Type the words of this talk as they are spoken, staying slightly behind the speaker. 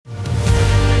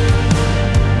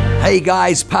Hey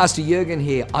guys, Pastor Jurgen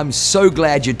here. I'm so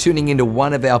glad you're tuning into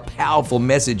one of our powerful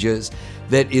messages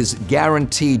that is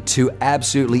guaranteed to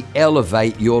absolutely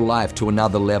elevate your life to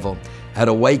another level. At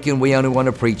Awaken, we only want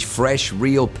to preach fresh,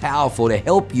 real, powerful to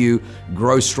help you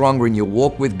grow stronger in your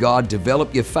walk with God,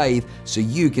 develop your faith so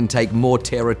you can take more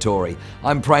territory.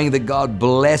 I'm praying that God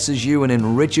blesses you and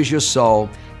enriches your soul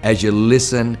as you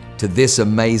listen to this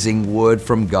amazing word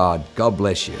from God. God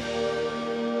bless you.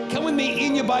 Come with me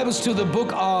in your Bibles to the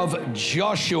book of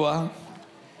Joshua.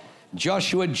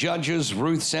 Joshua, Judges,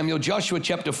 Ruth, Samuel. Joshua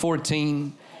chapter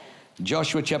 14.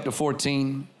 Joshua chapter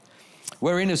 14.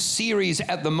 We're in a series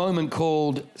at the moment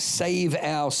called Save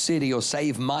Our City or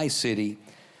Save My City.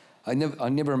 I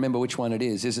never remember which one it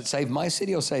is. Is it Save My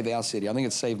City or Save Our City? I think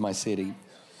it's Save My City.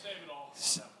 Save it all.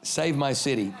 Save My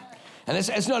City. And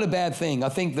it's not a bad thing. I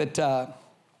think that,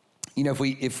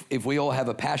 if we all have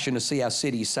a passion to see our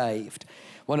city saved,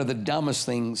 one of the dumbest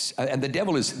things, and the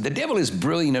devil is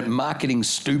brilliant at marketing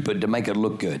stupid to make it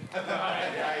look good.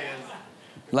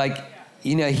 Like,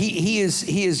 he is.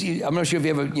 I'm not sure if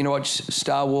you ever watched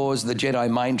Star Wars, the Jedi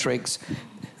mind tricks.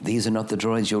 These are not the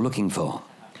droids you're looking for.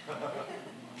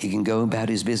 He can go about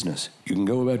his business. You can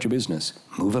go about your business.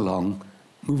 Move along.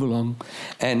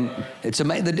 And it's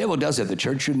amazing. The devil does that. The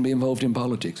church shouldn't be involved in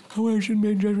politics. Oh, I shouldn't be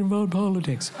involved in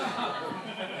politics.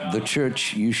 The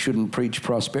church, you shouldn't preach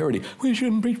prosperity. We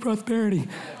shouldn't preach prosperity.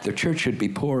 The church should be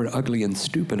poor and ugly and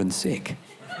stupid and sick.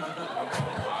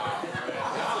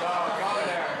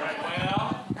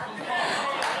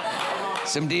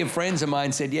 Some dear friends of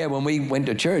mine said, when we went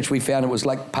to church, we found it was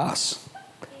like pus.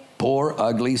 Poor,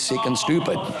 ugly, sick, and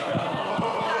stupid.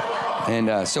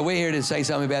 And so we're here to say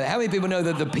something about it. How many people know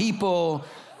that the people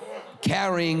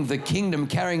carrying the kingdom,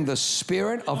 carrying the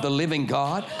Spirit of the living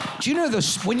God? Do you know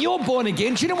when you're born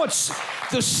again, do you know what's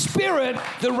the Spirit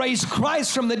that raised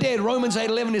Christ from the dead? Romans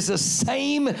 8:11 is the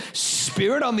same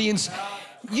Spirit on the inside.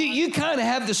 You can't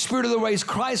have the Spirit of the raised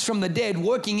Christ from the dead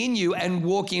working in you and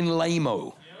walk in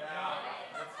lame-o.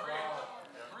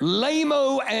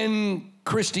 Lame-o and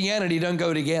Christianity don't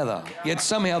go together. Yet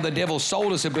somehow the devil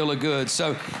sold us a bill of goods.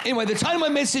 So anyway, the title of my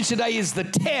message today is The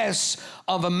Test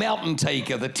of a Mountain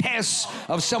Taker, the test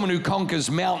of someone who conquers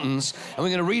mountains. And we're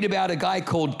going to read about a guy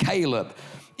called Caleb,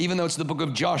 even though it's the book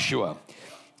of Joshua.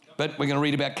 But we're going to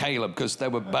read about Caleb because they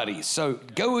were buddies. So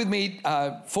go with me,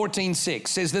 14:6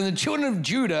 says, Then the children of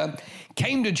Judah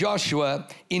came to Joshua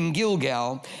in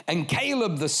Gilgal, and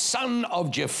Caleb the son of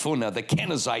Jephunneh, the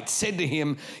Kenizzite, said to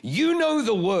him, You know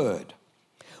the word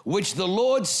which the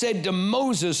Lord said to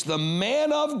Moses, the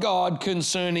man of God,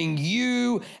 concerning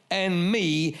you and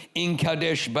me in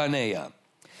Kadesh Barnea.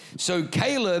 So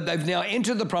Caleb, they've now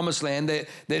entered the promised land.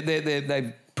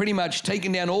 They've pretty much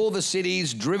taken down all the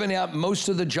cities, driven out most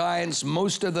of the giants,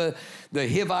 most of the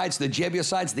Hivites, the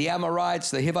Jebusites, the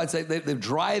Amorites, the Hivites. They're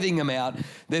driving them out.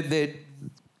 They're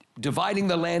dividing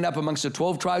the land up amongst the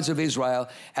 12 tribes of Israel.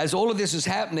 As all of this is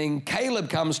happening,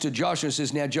 Caleb comes to Joshua and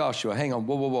says, Now Joshua, hang on,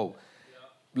 whoa.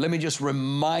 Let me just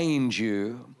remind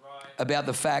you about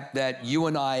the fact that you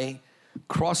and I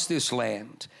crossed this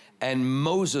land, and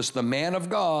Moses, the man of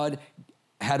God,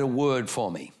 had a word for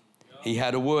me. He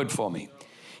had a word for me.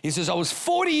 He says, I was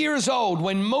 40 years old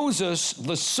when Moses,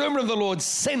 the servant of the Lord,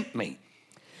 sent me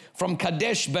from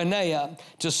Kadesh Barnea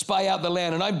to spy out the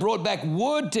land, and I brought back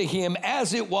word to him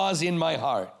as it was in my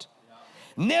heart.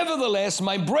 Nevertheless,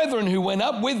 my brethren who went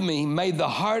up with me made the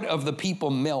heart of the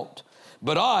people melt.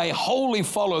 But I wholly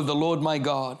followed the Lord my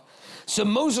God. So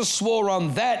Moses swore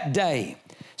on that day,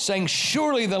 saying,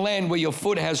 Surely the land where your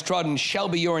foot has trodden shall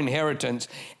be your inheritance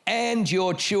and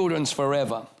your children's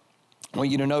forever. I want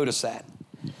you to notice that.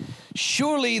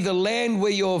 Surely the land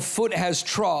where your foot has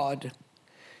trod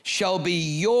shall be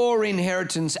your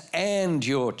inheritance and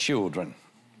your children.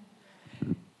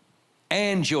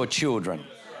 And your children.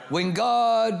 When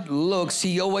God looks,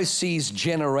 he always sees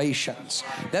generations.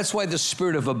 That's why the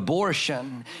spirit of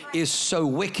abortion is so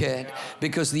wicked,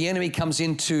 because the enemy comes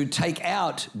in to take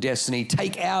out destiny,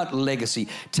 take out legacy,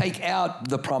 take out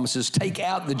the promises, take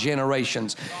out the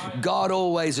generations. God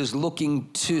always is looking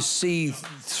to see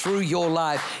through your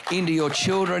life into your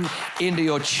children, into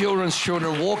your children's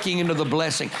children, walking into the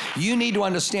blessing. You need to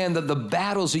understand that the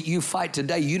battles that you fight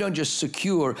today, you don't just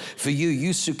secure for you,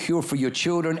 you secure for your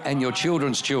children and your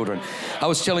children's children. I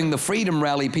was telling the Freedom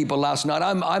Rally people last night,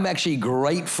 I'm actually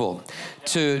grateful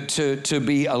to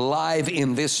be alive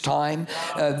in this time.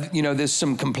 There's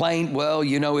some complaint. Well,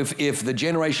 if the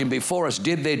generation before us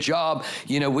did their job,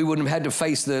 we wouldn't have had to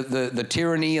face the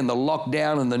tyranny and the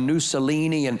lockdown and the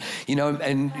Mussolini. And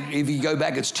if you go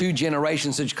back, it's 2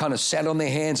 generations that kind of sat on their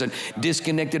hands and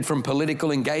disconnected from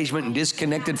political engagement and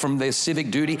disconnected from their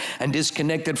civic duty and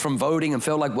disconnected from voting and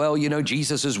felt like, well,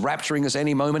 Jesus is rapturing us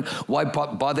any moment. Why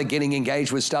bother getting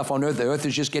engaged with stuff on earth? The earth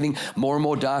is just getting more and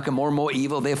more dark and more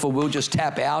evil. Therefore, we'll just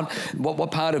tap out.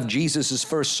 What part of Jesus'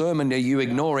 first sermon are you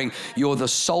ignoring? You're the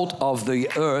salt of the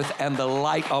earth and the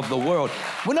light of the world.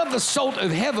 We're not the salt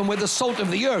of heaven. We're the salt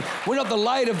of the earth. We're not the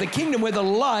light of the kingdom. We're the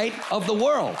light of the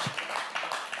world.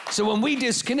 So when we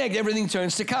disconnect, everything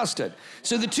turns to custard.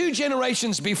 So the 2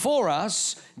 generations before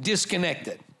us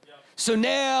disconnected. So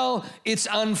now it's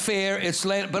unfair,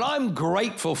 but I'm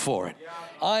grateful for it.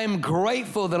 I'm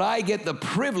grateful that I get the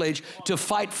privilege to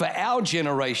fight for our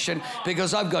generation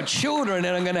because I've got children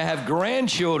and I'm going to have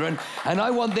grandchildren, and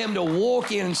I want them to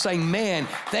walk in and say, man,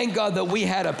 thank God that we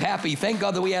had a pappy. Thank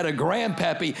God that we had a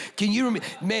grandpappy. Can you remember?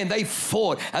 Man, they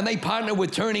fought and they partnered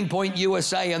with Turning Point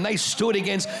USA and they stood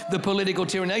against the political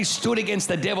tyranny. They stood against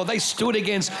the devil. They stood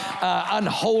against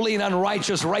unholy and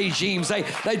unrighteous regimes. They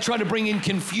tried to bring in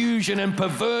confusion and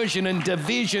perversion and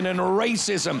division and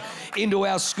racism into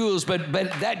our schools, but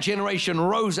that generation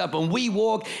rose up, and we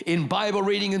walk in Bible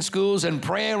reading in schools and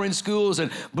prayer in schools and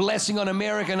blessing on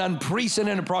America and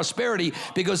unprecedented prosperity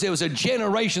because there was a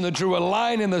generation that drew a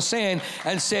line in the sand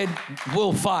and said,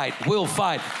 we'll fight.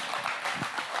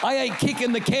 I ain't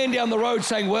kicking the can down the road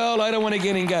saying, well, I don't want to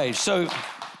get engaged. So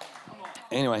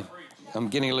anyway, I'm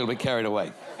getting a little bit carried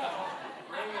away.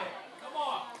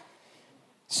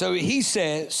 So he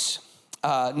says,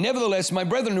 nevertheless, my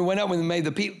brethren who went out with me made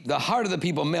the heart of the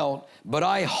people melt, but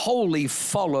I wholly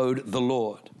followed the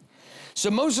Lord. So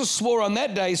Moses swore on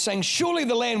that day, saying, surely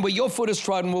the land where your foot is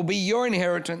trodden will be your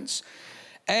inheritance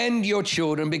and your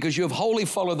children, because you have wholly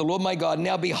followed the Lord my God.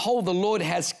 Now behold, the Lord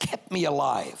has kept me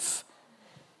alive,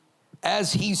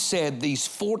 as he said, these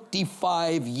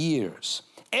 45 years.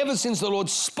 Ever since the Lord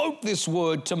spoke this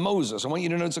word to Moses, I want you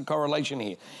to notice a correlation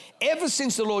here. Ever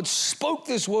since the Lord spoke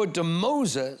this word to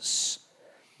Moses,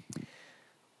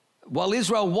 while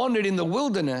Israel wandered in the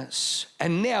wilderness,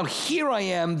 and now here I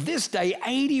am this day,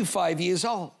 85 years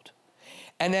old.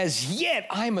 And as yet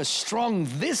I'm as strong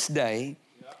this day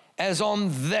as on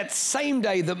that same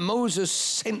day that Moses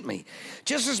sent me.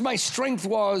 Just as my strength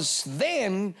was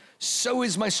then, so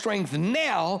is my strength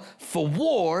now for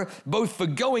war, both for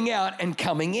going out and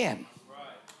coming in.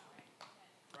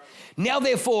 Now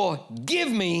therefore,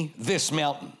 give me this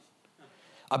mountain.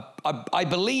 I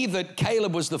believe that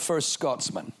Caleb was the first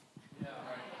Scotsman.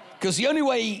 Because the only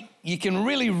way you can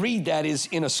really read that is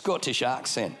in a Scottish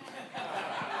accent.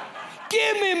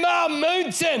 Give me my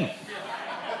mountain.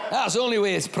 That's the only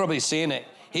way it's probably saying it.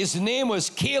 His name was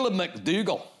Caleb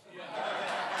McDougall.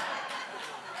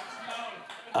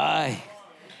 Aye.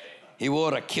 He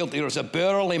wore a kilt. He was a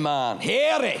burly man.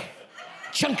 Hairy.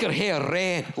 Chunk of hair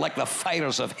red like the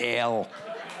fires of hell.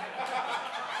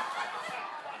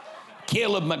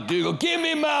 Caleb McDougall. Give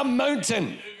me my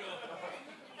mountain.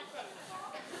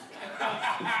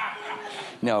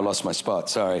 No, I lost my spot,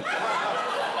 sorry.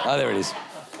 Oh, there it is.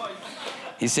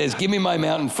 He says, give me my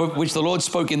mountain, for which the Lord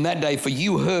spoke in that day, for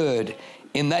you heard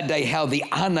in that day how the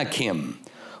Anakim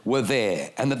were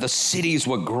there, and that the cities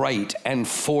were great and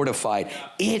fortified.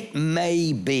 It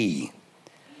may be.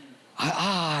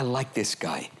 I like this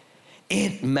guy.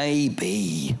 It may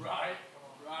be.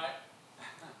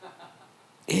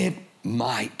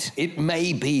 It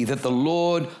may be that the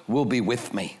Lord will be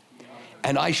with me,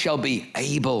 and I shall be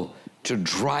able to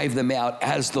drive them out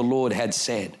as the Lord had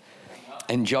said.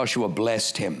 And Joshua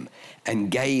blessed him and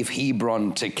gave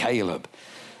Hebron to Caleb,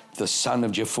 the son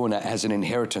of Jephunneh, as an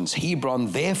inheritance.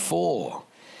 Hebron, therefore,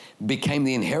 became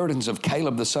the inheritance of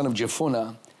Caleb, the son of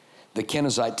Jephunneh, the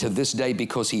Kenizzite, to this day,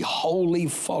 because he wholly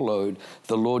followed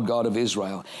the Lord God of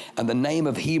Israel. And the name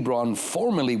of Hebron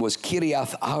formerly was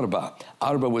Kiriath Arba.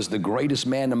 Arba was the greatest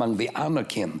man among the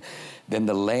Anakim. Then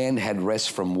the land had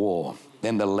rest from war.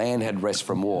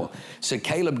 So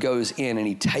Caleb goes in and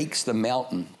he takes the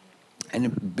mountain.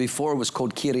 And before it was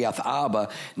called Kiriath Arba,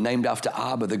 named after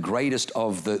Arba, the greatest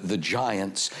of the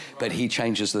giants, but he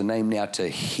changes the name now to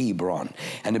Hebron.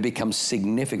 And it becomes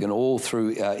significant all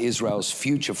through Israel's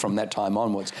future from that time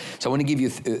onwards. So I want to give you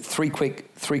three quick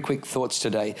thoughts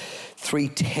today. 3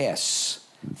 tests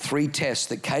Three tests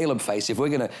that Caleb faced. If we're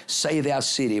going to save our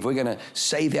city, if we're going to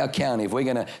save our county, if we're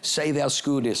going to save our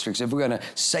school districts, if we're going to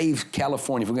save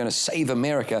California, if we're going to save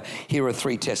America, here are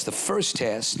three tests. The first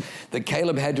test that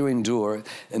Caleb had to endure,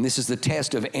 and this is the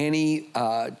test of any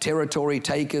territory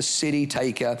taker, city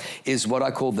taker, is what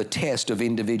I call the test of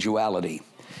individuality.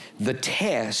 The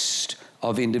test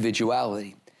of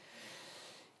individuality.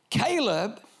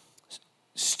 Caleb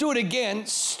stood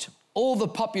against all the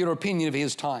popular opinion of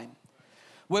his time.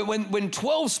 When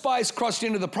 12 spies crossed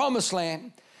into the promised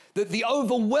land, the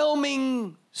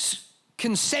overwhelming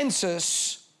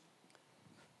consensus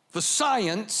for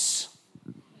science,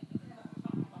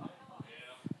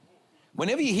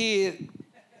 whenever you hear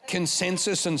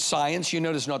consensus and science, you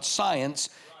notice not science,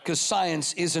 because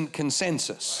science isn't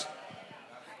consensus.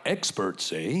 Experts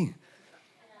say.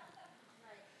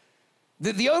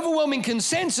 The overwhelming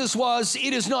consensus was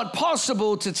it is not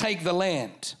possible to take the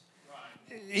land.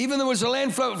 Even though it's a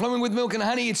land flowing with milk and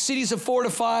honey, its cities are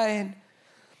fortified.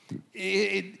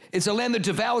 It's a land that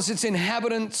devours its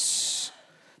inhabitants.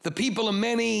 The people are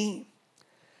many.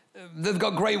 They've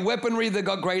got great weaponry. They've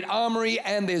got great armory.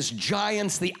 And there's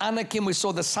giants. The Anakim, we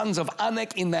saw the sons of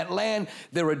Anak in that land.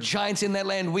 There are giants in that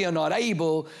land. We are not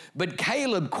able. But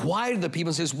Caleb quieted the people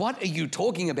and says, what are you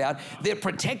talking about? Their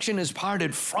protection is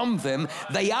parted from them.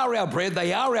 They are our bread.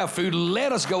 They are our food.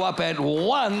 Let us go up at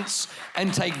once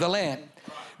and take the land.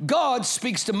 God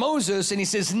speaks to Moses and he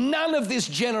says, none of this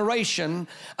generation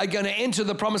are going to enter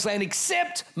the promised land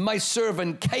except my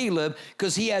servant Caleb,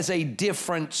 because he has a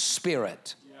different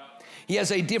spirit. Yeah. He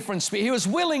has a different spirit. He was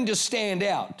willing to stand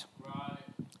out. Right.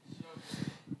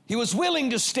 He was willing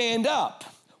to stand up.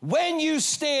 When you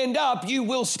stand up, you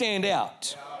will stand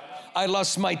out. Yeah. I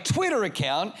lost my Twitter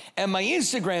account and my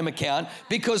Instagram account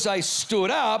because I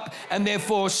stood up and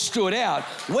therefore stood out.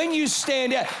 When you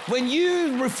stand out, when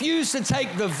you refuse to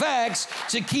take the vax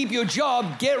to keep your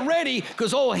job, get ready,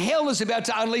 because all hell is about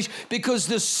to unleash, because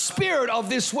the spirit of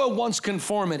this world wants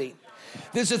conformity.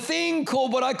 There's a thing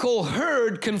called what I call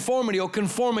herd conformity, or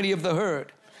conformity of the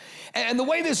herd. And the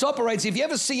way this operates, if you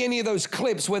ever see any of those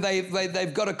clips where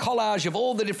they've got a collage of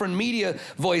all the different media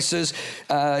voices,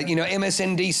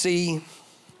 MSNBC,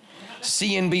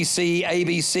 CNBC,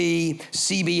 ABC,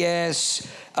 CBS,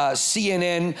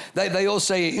 CNN, they all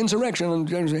say insurrection.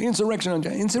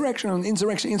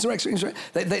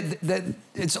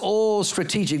 It's all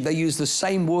strategic. They use the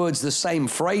same words, the same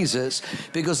phrases,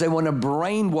 because they want to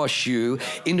brainwash you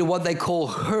into what they call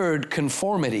herd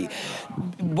conformity.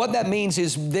 What that means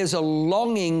is there's a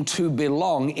longing to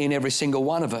belong in every single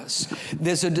one of us.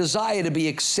 There's a desire to be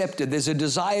accepted. There's a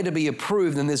desire to be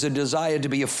approved, and there's a desire to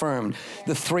be affirmed.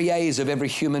 The 3 A's of every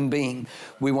human being.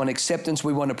 We want acceptance,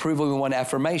 we want approval, we want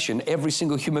affirmation. Every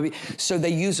single human being. So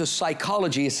they use a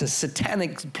psychology. It's a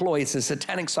satanic ploy. It's a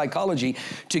satanic psychology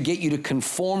to get you to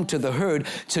conform to the herd,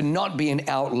 to not be an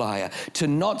outlier, to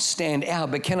not stand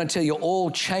out. But can I tell you,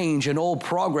 all change and all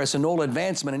progress and all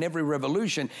advancement and every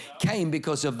revolution came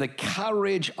because of the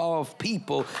courage of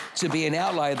people to be an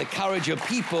outlier, the courage of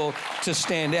people to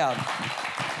stand out.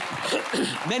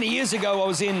 Many years ago, I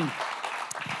was in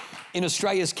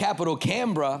Australia's capital,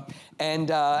 Canberra,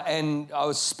 and I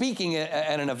was speaking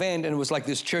at an event, and it was like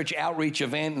this church outreach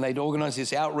event, and they'd organized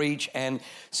this outreach. And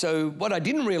so what I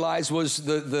didn't realize was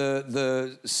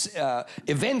the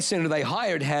event center they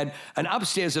hired had an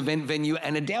upstairs event venue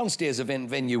and a downstairs event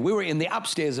venue. We were in the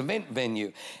upstairs event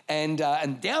venue, and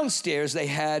downstairs they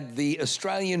had the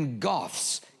Australian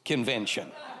Goths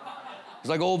convention. It's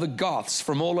like all the goths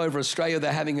from all over Australia,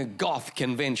 they're having a goth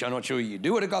convention. I'm not sure what you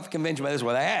do at a goth convention, but that's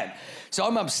what they had. So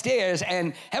I'm upstairs,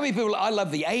 and how many people, I love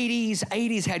the 80s.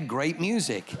 80s had great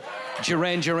music.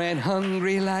 Duran Duran,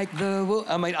 hungry like the wolf.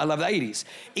 I mean, I love the 80s.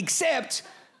 Except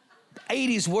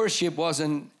 80s worship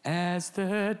wasn't as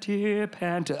the deer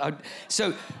panther.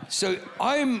 So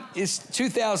it's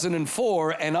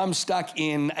 2004, and I'm stuck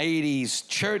in 80s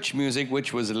church music,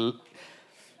 which was...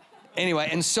 Anyway,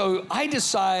 and so I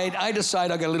decide I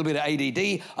got a little bit of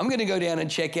ADD. I'm going to go down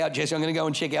and check out, Jesse, I'm going to go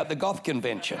and check out the goth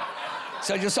convention.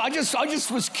 So I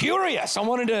just was curious. I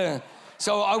wanted to,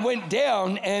 so I went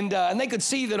down, and they could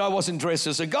see that I wasn't dressed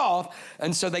as a goth.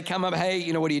 And so they come up, hey,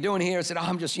 what are you doing here? I said,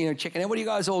 I'm just, checking out. What are you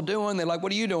guys all doing? They're like,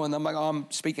 what are you doing? I'm like, I'm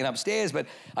speaking upstairs, but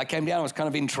I came down. I was kind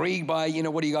of intrigued by,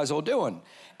 what are you guys all doing?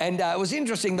 And it was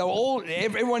interesting, though.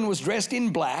 Everyone was dressed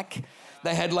in black.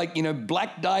 They had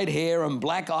black dyed hair and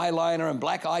black eyeliner and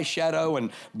black eyeshadow and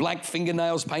black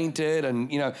fingernails painted, and,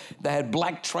 they had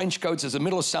black trench coats. It's the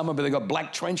middle of summer, but they got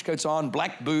black trench coats on,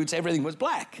 black boots, everything was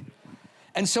black.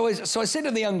 And so I said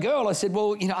to the young girl, I said,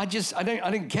 well, I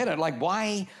don't get it. Like,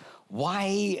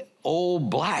 why all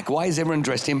black? Why is everyone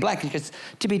dressed in black? And she goes,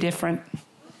 to be different.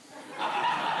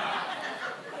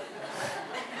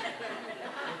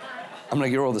 I'm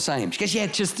like, you're all the same. She goes, yeah,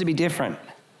 just to be different.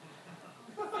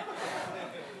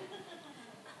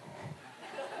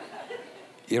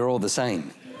 You're all the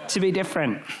same. To be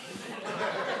different.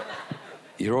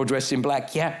 You're all dressed in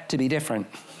black. Yeah, to be different.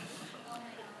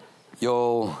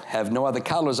 You'll have no other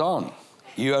colors on.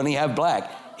 You only have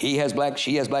black. He has black,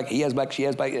 she has black, he has black, she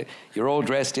has black. You're all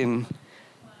dressed in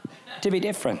to be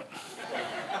different.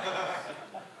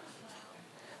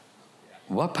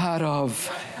 What part of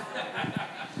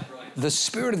the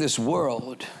spirit of this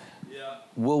world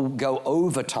will go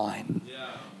overtime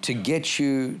to get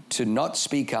you to not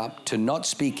speak up, to not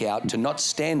speak out, to not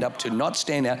stand up, to not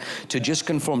stand out, to just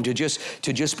conform, to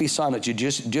just be silent, to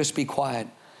just be quiet?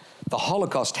 The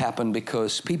Holocaust happened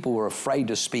because people were afraid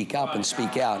to speak up and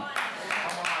speak out.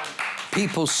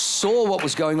 People saw what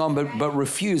was going on but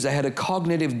refused. They had a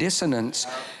cognitive dissonance,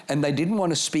 and they didn't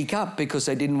want to speak up because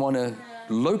they didn't want to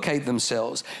locate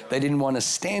themselves. They didn't want to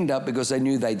stand up because they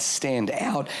knew they'd stand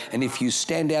out. And if you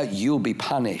stand out, you'll be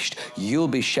punished. You'll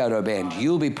be shadow banned.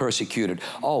 You'll be persecuted.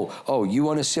 Oh, you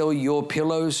want to sell your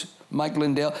pillows, Mike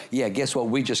Lindell? Yeah, guess what?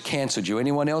 We just canceled you.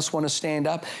 Anyone else want to stand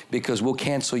up? Because we'll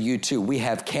cancel you too. We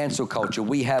have cancel culture.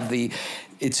 We have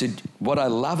what I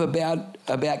love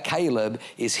about Caleb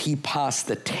is he passed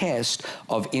the test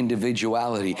of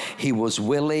individuality. He was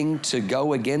willing to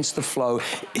go against the flow.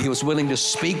 He was willing to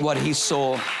speak what he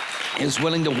saw. He was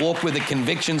willing to walk with the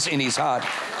convictions in his heart.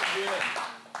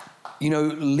 You know,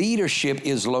 leadership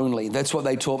is lonely. That's what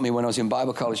they taught me when I was in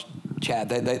Bible college, Chad.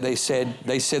 They said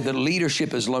that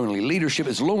leadership is lonely. Leadership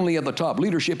is lonely at the top.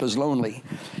 Leadership is lonely.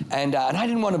 And I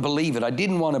didn't want to believe it. I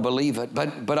didn't want to believe it.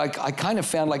 But I kind of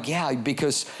found like, yeah,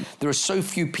 because there are so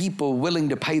few people willing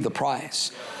to pay the price.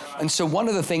 And so one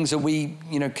of the things that we,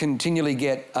 continually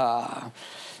get,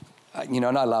 and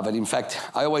I love it. In fact,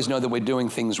 I always know that we're doing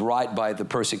things right by the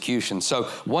persecution. So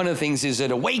one of the things is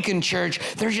at Awaken Church,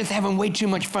 they're just having way too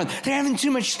much fun. They're having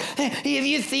too much. If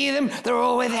you see them, they're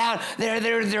all without. They're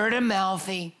dirty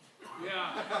mouthy.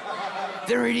 Yeah.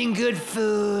 They're eating good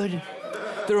food.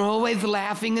 They're always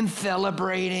laughing and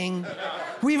celebrating.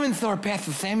 We even saw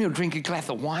Pastor Samuel drink a glass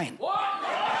of wine.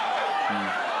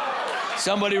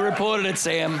 Somebody reported it,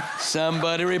 Sam.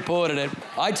 Somebody reported it.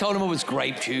 I told him it was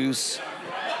grape juice.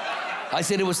 I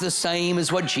said it was the same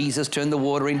as what Jesus turned the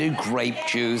water into, grape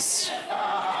juice.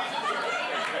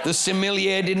 The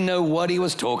sommelier didn't know what he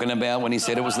was talking about when he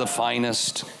said it was the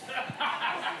finest.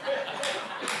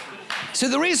 So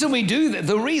the reason we do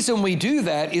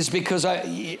that is because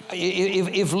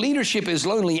if leadership is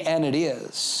lonely, and it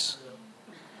is,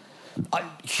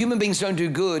 human beings don't do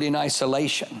good in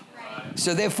isolation.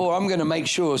 So therefore, I'm going to make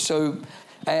sure. So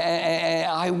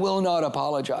I will not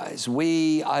apologize.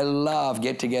 I love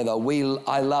get together.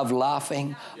 I love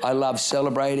laughing. I love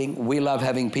celebrating. We love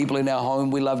having people in our home.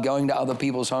 We love going to other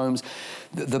people's homes.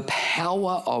 The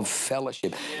power of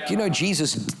fellowship. Do you know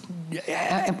Jesus?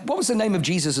 What was the name of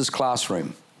Jesus's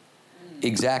classroom?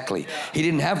 Exactly. He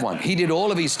didn't have one. He did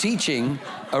all of his teaching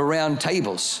around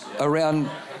tables, around,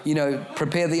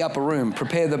 prepare the upper room,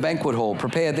 prepare the banquet hall,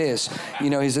 prepare this.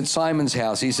 He's at Simon's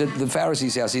house. He's at the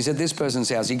Pharisee's house. He's at this person's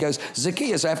house. He goes,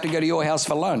 Zacchaeus, I have to go to your house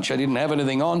for lunch. I didn't have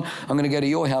anything on. I'm going to go to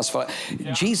your house for...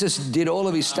 Jesus did all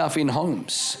of his stuff in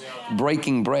homes,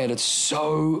 breaking bread. It's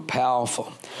so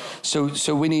powerful.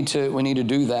 So we need to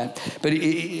do that. But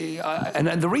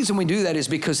and the reason we do that is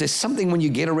because there's something when you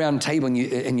get around a table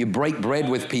and you break bread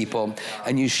with people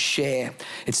and you share.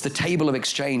 It's the table of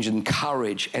exchange and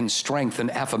courage and strength and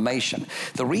affirmation.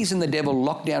 The reason the devil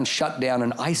locked down, shut down,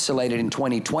 and isolated in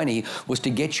 2020 was to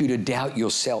get you to doubt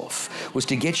yourself, was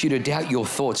to get you to doubt your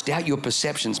thoughts, doubt your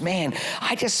perceptions. Man,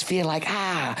 I just feel like,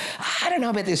 I don't know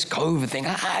about this COVID thing.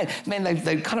 Man,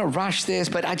 they kind of rushed this,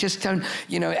 but I just don't,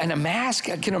 and a mask,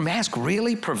 can a mask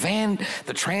really prevent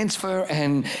the transfer?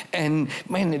 And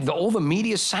man, all the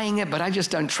media's saying it, but I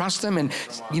just don't trust them. And,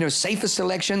 safest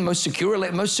election, most secure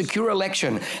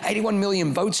election, 81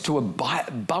 million votes to a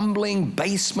bumbling,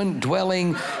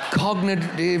 basement-dwelling,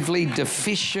 cognitively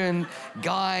deficient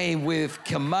guy with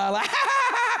Kamala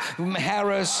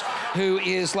Harris, who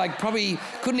is like probably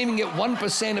couldn't even get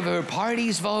 1% of her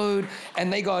party's vote,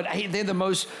 and they're the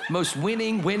most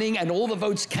winning, and all the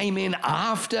votes came in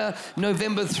after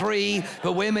November 3,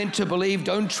 but we're meant to believe,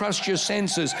 don't trust your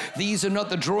senses. These are not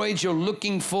the droids you're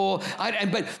looking for.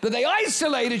 But they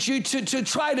isolated you to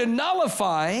try to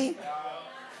nullify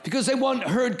because they want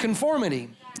herd conformity.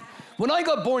 When I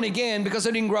got born again, because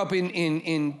I didn't grow up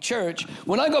in church,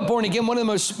 when I got born again, one of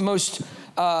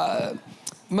the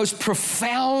most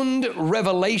profound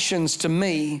revelations to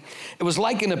me, it was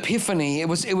like an epiphany. It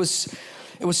was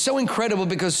so incredible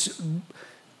because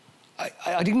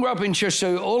I didn't grow up in church,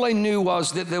 so all I knew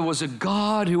was that there was a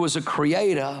God who was a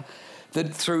creator,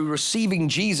 that through receiving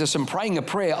Jesus and praying a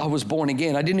prayer, I was born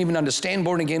again. I didn't even understand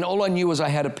born again. All I knew was I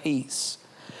had a peace.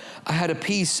 I had a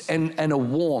peace and a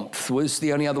warmth was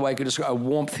the only other way I could describe a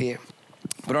warmth here.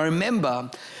 But I remember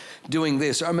doing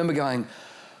this. I remember going,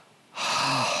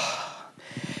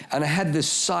 and I had this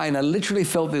sigh, and I literally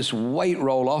felt this weight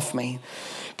roll off me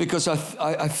because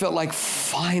I felt like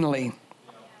finally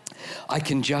I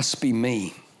can just be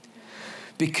me.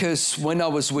 Because when I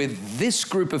was with this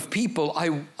group of people,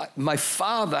 my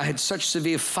father had such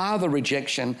severe father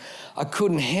rejection, I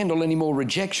couldn't handle any more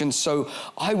rejection. So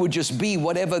I would just be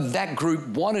whatever that group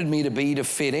wanted me to be to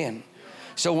fit in.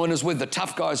 So when I was with the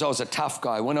tough guys, I was a tough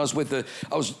guy. When I was with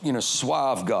I was,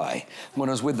 suave guy. When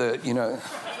I was with the,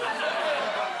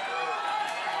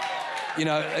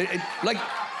 like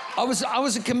I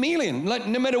was a chameleon. Like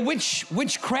no matter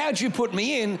which crowd you put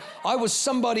me in, I was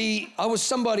somebody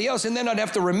else. And then I'd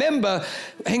have to remember,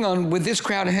 hang on, with this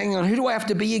crowd, hang on, who do I have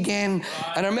to be again?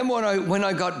 And I remember when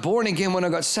I got born again, when I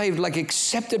got saved, like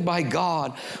accepted by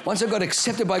God. Once I got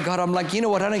accepted by God, I'm like, you know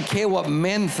what? I don't care what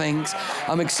men think.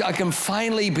 I can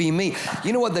finally be me.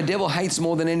 You know what the devil hates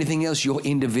more than anything else? Your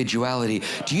individuality.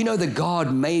 Do you know that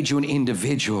God made you an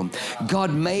individual?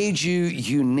 God made you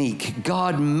unique.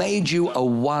 God made you a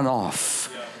one-off.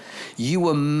 You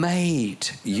were made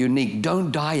unique.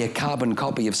 Don't die a carbon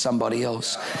copy of somebody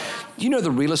else. You know the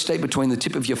real estate between the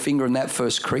tip of your finger and that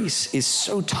first crease is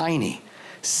so tiny.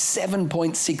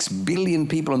 7.6 billion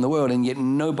people in the world, and yet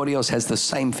nobody else has the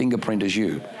same fingerprint as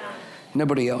you.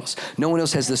 Nobody else. No one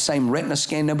else has the same retina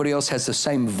scan. Nobody else has the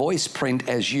same voice print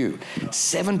as you.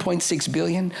 7.6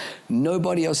 billion.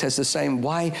 Nobody else has the same.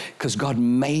 Why? Because God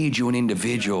made you an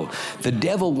individual. The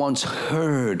devil wants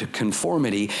herd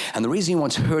conformity. And the reason he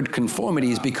wants herd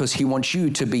conformity is because he wants you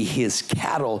to be his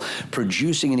cattle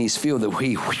producing in his field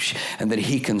that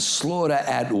he can slaughter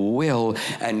at will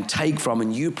and take from,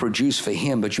 and you produce for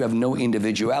him, but you have no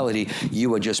individuality.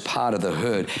 You are just part of the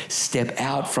herd. Step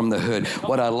out from the herd.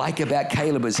 What I like about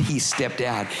Caleb is he stepped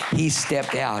out. He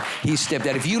stepped out. He stepped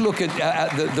out. If you look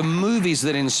at the movies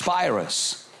that inspire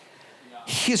us,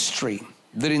 history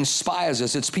that inspires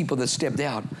us, it's people that stepped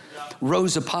out.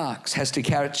 Rosa Parks has to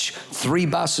catch 3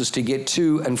 buses to get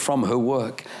to and from her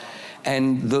work.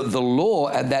 And the law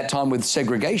at that time with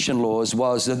segregation laws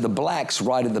was that the blacks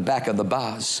ride at the back of the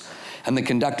bus. And the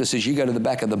conductor says, you go to the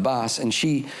back of the bus. And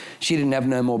she didn't have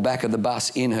no more back of the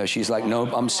bus in her. She's like, nope,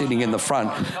 I'm sitting in the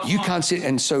front. You can't sit.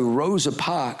 And so Rosa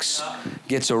Parks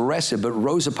gets arrested. But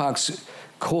Rosa Parks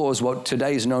caused what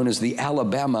today is known as the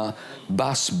Alabama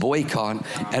bus boycott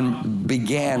and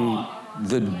began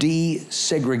the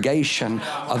desegregation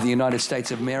of the United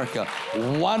States of America.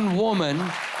 One woman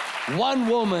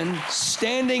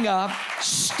standing up,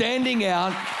 standing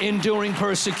out, enduring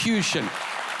persecution.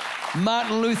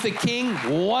 Martin Luther King,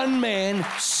 one man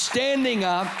standing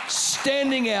up,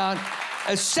 standing out,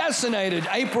 assassinated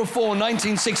April 4,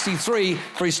 1963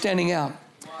 for his standing out.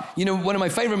 You know, one of my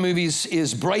favorite movies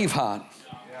is Braveheart.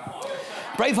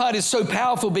 Braveheart is so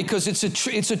powerful because it's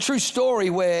a true story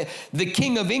where the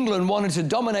King of England wanted to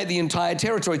dominate the entire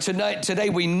territory. Today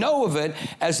we know of it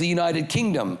as the United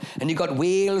Kingdom. And you got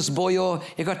Wales, boyo,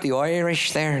 you got the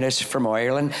Irish there, that's from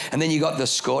Ireland. And then you got the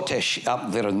Scottish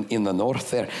up there in the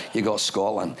north there. You got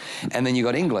Scotland. And then you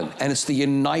got England. And it's the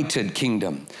United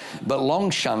Kingdom. But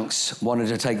Longshanks wanted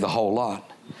to take the whole lot.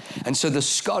 And so the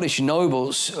Scottish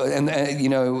nobles,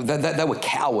 they were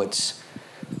cowards.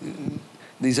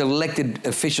 These elected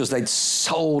officials, they'd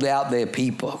sold out their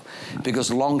people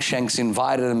because Longshanks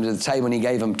invited them to the table and he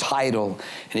gave them title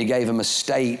and he gave them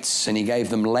estates and he gave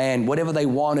them land, whatever they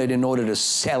wanted in order to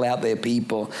sell out their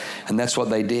people. And that's what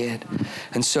they did.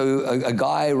 And so a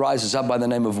guy rises up by the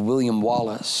name of William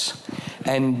Wallace.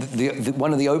 And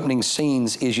one of the opening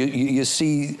scenes is you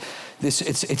see this,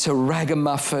 it's a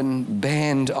ragamuffin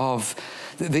band of...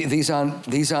 These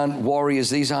aren't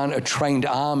warriors. These aren't a trained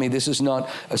army. This is not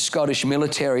a Scottish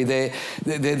military. They're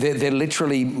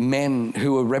literally men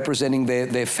who are representing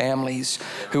their families,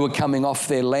 who are coming off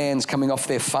their lands, coming off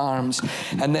their farms,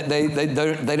 and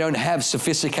they don't have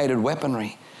sophisticated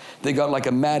weaponry. They got like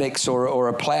a Maddox or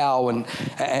a plow, and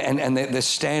they're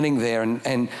standing there,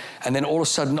 and then all of a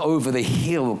sudden over the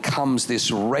hill comes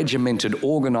this regimented,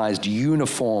 organized,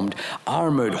 uniformed,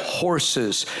 armored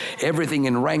horses, everything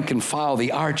in rank and file.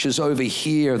 The archers over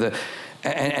here,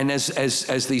 and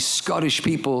as these Scottish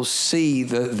people see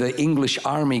the English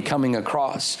army coming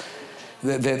across,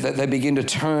 they begin to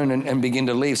turn and begin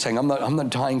to leave, saying, I'm not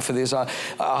dying for this.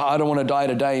 I don't want to die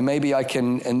today. Maybe I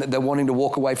can. And they're wanting to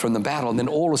walk away from the battle. And then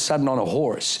all of a sudden on a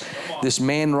horse, this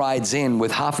man rides in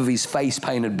with half of his face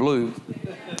painted blue.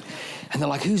 And they're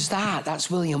like, who's that?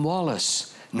 That's William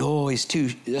Wallace. No,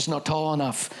 that's not tall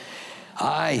enough.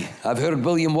 Aye, I've heard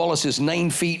William Wallace is 9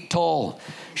 feet tall,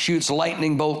 shoots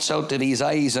lightning bolts out of his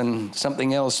eyes and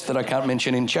something else that I can't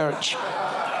mention in church.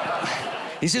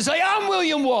 He says, I am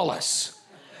William Wallace,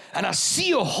 and I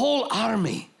see a whole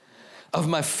army of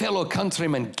my fellow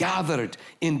countrymen gathered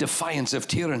in defiance of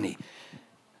tyranny.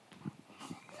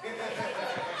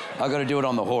 I got to do it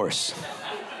on the horse.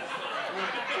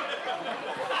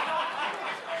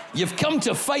 You've come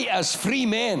to fight as free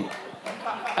men,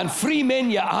 and free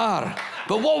men you are.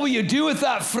 But what will you do with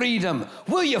that freedom?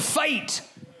 Will you fight?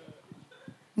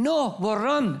 No, we'll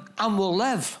run and we'll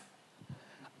live.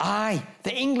 Aye,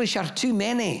 the English are too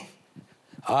many.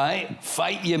 Aye,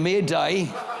 fight you may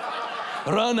die.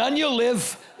 Run and you'll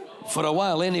live, for a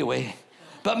while anyway.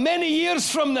 But many years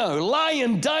from now,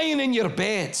 lying, dying in your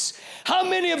beds, how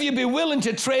many of you be willing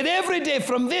to trade every day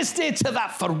from this day to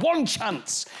that for one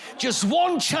chance? Just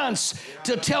one chance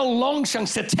to tell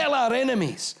Longshanks, to tell our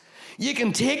enemies, you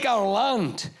can take our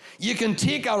land, you can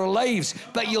take our lives,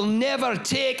 but you'll never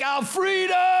take our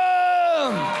freedom.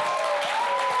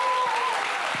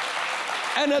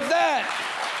 And at that,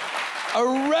 a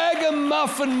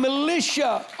ragamuffin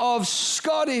militia of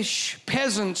Scottish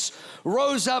peasants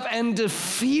rose up and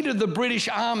defeated the British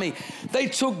army. They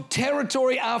took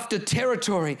territory after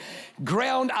territory,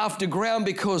 ground after ground,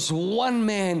 because one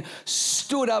man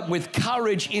stood up with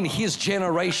courage in his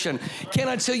generation. Can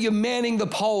I tell you, manning the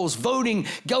polls, voting,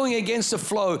 going against the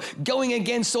flow, going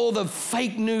against all the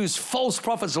fake news, false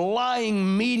prophets,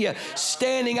 lying media,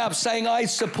 standing up saying, I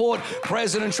support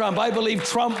President Trump. I believe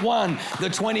Trump won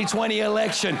the 2020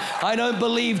 election. I don't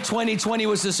believe 2020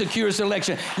 was the securest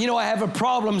election. You know, I have a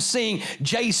problem seeing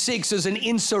J6 as an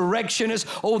insurrectionist.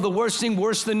 Oh, the worst thing,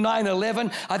 worse than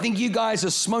 9/11. I think you guys are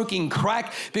smoking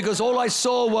crack, because all I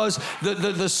saw was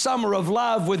the summer of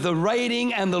love with the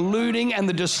raiding and the looting and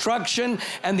the destruction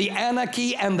and the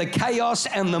anarchy and the chaos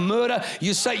and the murder.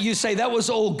 You say that was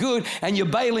all good, and you're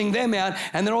bailing them out,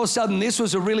 and then all of a sudden this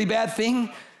was a really bad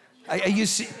thing. Are you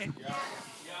see?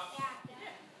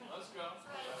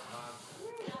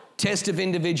 Test of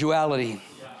individuality.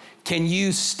 Can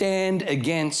you stand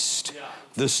against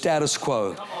the status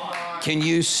quo? Can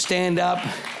you stand up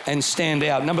and stand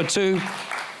out? Number 2,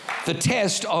 the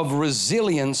test of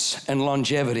resilience and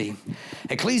longevity.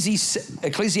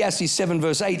 Ecclesiastes 7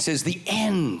 verse 8 says, the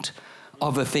end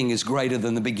of a thing is greater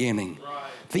than the beginning.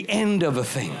 The end of a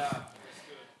thing.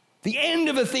 The end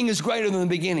of a thing is greater than the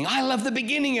beginning. I love the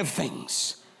beginning of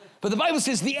things, but the Bible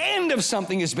says the end of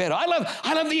something is better. I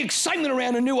love the excitement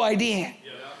around a new idea.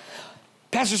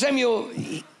 Pastor Samuel,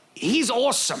 he's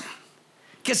awesome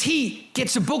because he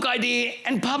gets a book idea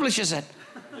and publishes it.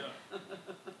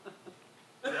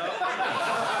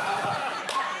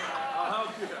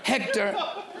 Hector,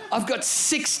 I've got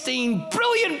 16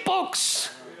 brilliant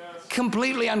books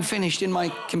completely unfinished in my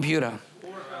computer.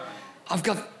 I've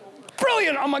got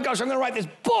brilliant, oh my gosh, I'm going to write this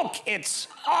book. It's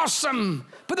awesome.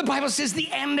 But the Bible says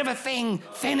the end of a thing,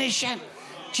 finish it.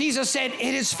 Jesus said,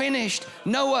 it is finished.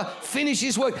 Noah finished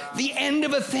his work. The end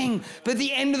of a thing. But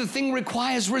the end of the thing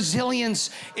requires resilience.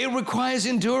 It requires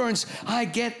endurance. I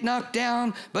get knocked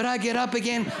down, but I get up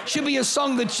again. Should be a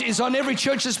song that is on every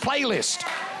church's playlist.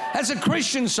 That's a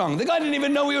Christian song. The guy didn't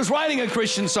even know he was writing a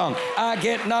Christian song. I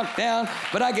get knocked down,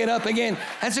 but I get up again.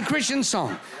 That's a Christian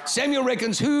song. Samuel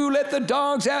reckons, who let the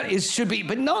dogs out? It should be,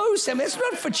 but no, Samuel, it's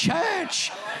not for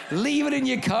church. Leave it in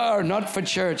your car, not for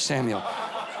church, Samuel.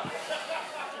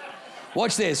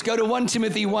 Watch this. Go to 1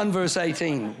 Timothy 1 verse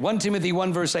 18. 1 Timothy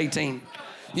 1 verse 18.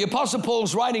 The Apostle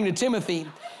Paul's writing to Timothy,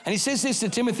 and he says this to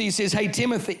Timothy. He says, hey,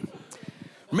 Timothy,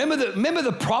 remember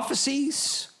the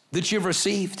prophecies that you've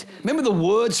received? Remember the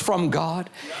words from God?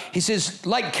 He says,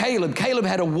 like Caleb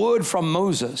had a word from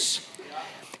Moses.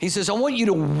 He says, I want you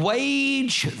to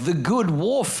wage the good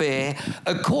warfare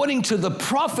according to the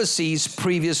prophecies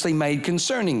previously made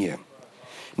concerning you.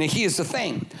 Now, here's the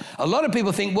thing. A lot of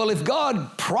people think, well, if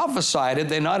God prophesied it,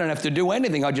 then I don't have to do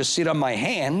anything. I'll just sit on my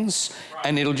hands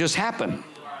and it'll just happen.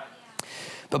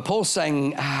 But Paul's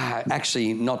saying,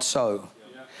 actually, not so.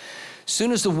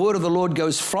 Soon as the word of the Lord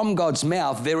goes from God's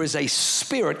mouth, there is a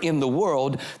spirit in the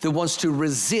world that wants to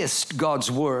resist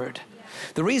God's word.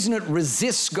 The reason it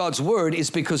resists God's word is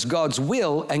because God's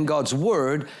will and God's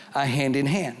word are hand in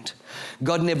hand.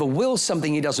 God never wills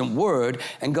something he doesn't word,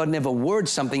 and God never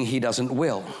words something he doesn't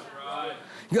will.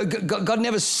 God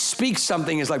never speaks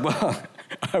something, it's like, well,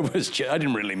 I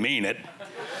didn't really mean it.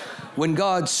 When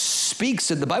God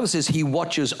speaks it, the Bible says he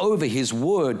watches over his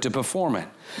word to perform it.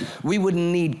 We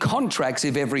wouldn't need contracts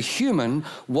if every human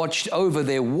watched over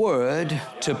their word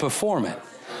to perform it.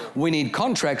 We need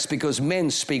contracts because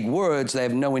men speak words they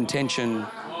have no intention.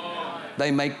 They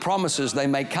make promises, they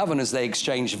make covenants, they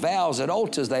exchange vows at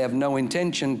altars they have no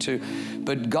intention to.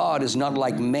 But God is not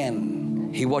like men.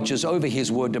 He watches over his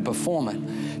word to perform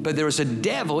it. But there is a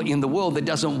devil in the world that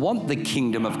doesn't want the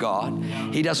kingdom of God.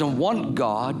 He doesn't want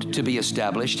God to be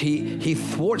established. He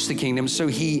thwarts the kingdom, so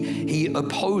he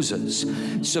opposes.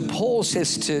 So Paul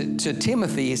says to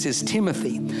Timothy, he says,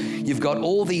 Timothy, you've got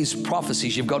all these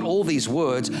prophecies, you've got all these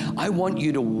words. I want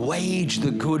you to wage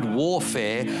the good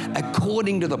warfare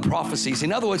according to the prophecies.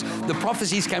 In other words, the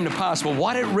prophecies came to pass, but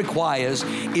what it requires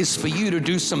is for you to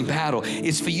do some battle.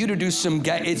 It's for you to do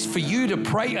it's for you to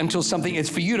pray until something, it's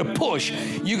for you to push.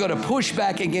 You got to push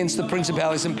back against the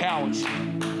principalities and powers.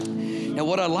 Now,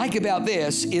 what I like about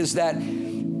this is that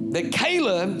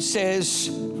Caleb says,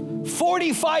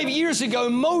 45 years ago,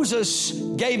 Moses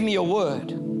gave me a word.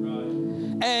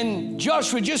 And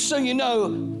Joshua, just so you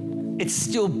know, it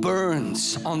still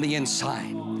burns on the inside.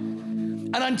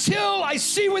 And until I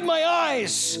see with my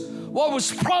eyes what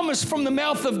was promised from the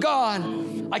mouth of God,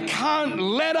 I can't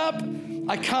let up.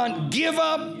 I can't give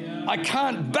up. I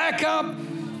can't back up.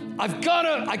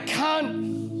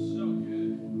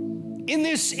 In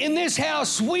this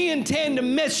house, we intend to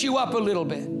mess you up a little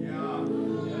bit.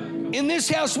 In this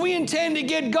house, we intend to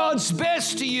get God's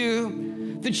best to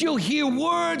you, that you'll hear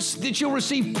words, that you'll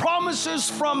receive promises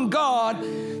from God,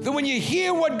 that when you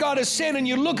hear what God has said and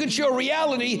you look at your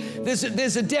reality, there's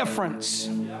a difference.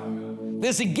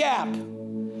 There's a gap.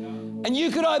 And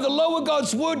you could either lower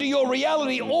God's word to your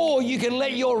reality, or you can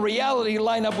let your reality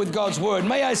line up with God's word.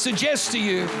 May I suggest to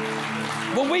you,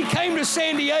 when we came to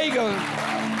San Diego,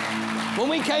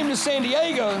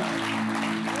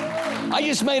 I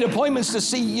just made appointments to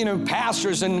see,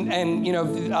 pastors and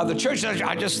other churches.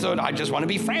 I just thought, I just want to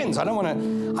be friends. I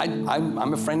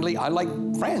like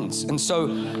friends. And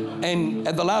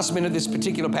at the last minute, this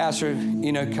particular pastor,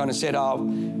 kind of said, I'll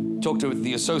talk to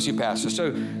the associate pastor.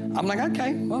 So I'm like,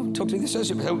 okay, well, talk to the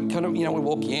associate pastor. So kind of, we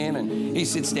walk in and he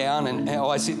sits down and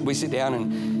we sit down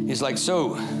and he's like,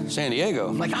 so San Diego.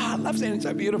 I'm like, I love San Diego, it's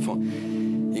so beautiful.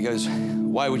 He goes,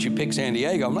 why would you pick San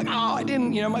Diego? I'm like, I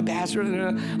didn't, my pastor,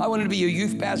 I wanted to be a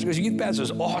youth pastor because youth pastor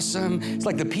is awesome. It's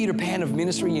like the Peter Pan of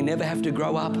ministry. You never have to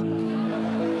grow up.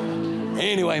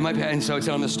 Anyway, and so I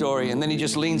tell him the story, and then he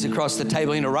just leans across the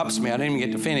table, interrupts me. I didn't even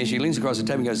get to finish. He leans across the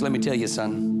table and goes, let me tell you,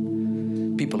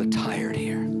 son, people are tired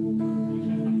here.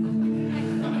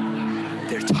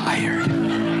 They're tired.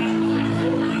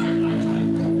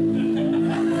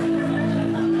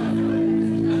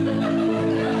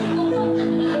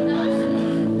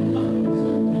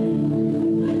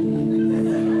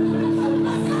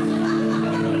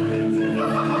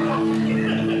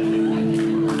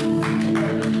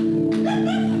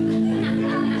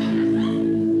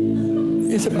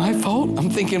 Is it my fault? I'm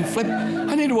thinking, Flip,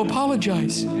 I need to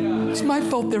apologize. It's my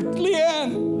fault.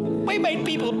 Leanne, we made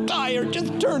people tired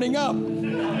just turning up.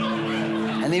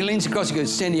 And then he leans across and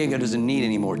goes, San Diego doesn't need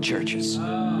any more churches. There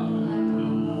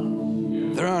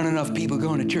aren't enough people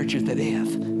going to churches that have.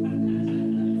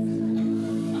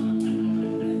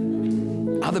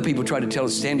 Other people try to tell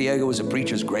us San Diego was a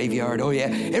preacher's graveyard. Oh yeah,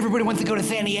 everybody wants to go to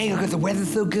San Diego because the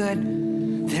weather's so good.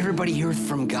 If everybody hears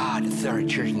from God, it's our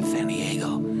church in San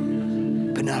Diego.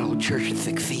 But not all churches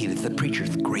succeed. It's the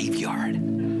preacher's graveyard.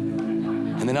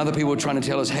 And then other people are trying to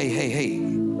tell us, hey,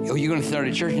 are you going to start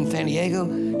a church in San Diego?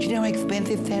 Do you know how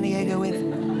expensive San Diego is?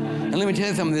 And let me tell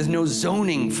you something, there's no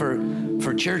zoning for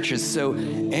churches. So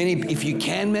if you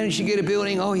can manage to get a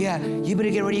building, oh yeah, you better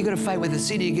get ready. You got to fight with the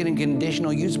city to get a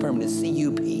conditional use permit, a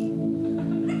CUP.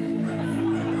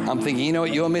 I'm thinking, you know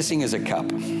what you're missing is a cup.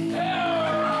 But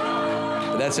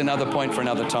that's another point for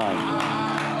another time.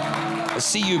 A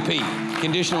CUP,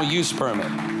 conditional use permit.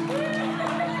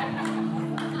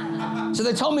 So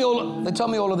they told me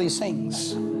all of these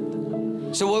things.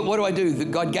 So what do I do?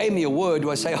 God gave me a word. Do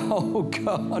I say, oh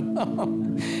God, no.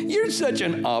 You're such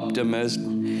an optimist.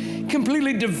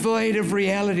 Completely devoid of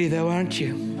reality though, aren't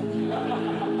you?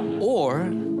 Or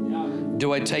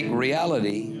do I take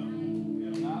reality?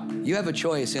 You have a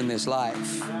choice in this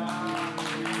life.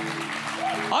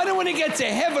 I don't want to get to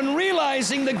heaven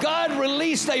realizing that God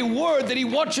released a word that he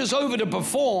watches over to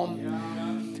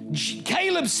perform.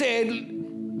 Caleb said,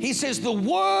 he says, the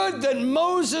word that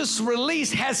Moses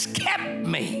released has kept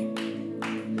me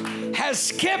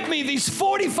has kept me these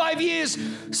 45 years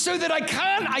so that I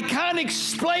can't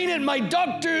explain it. My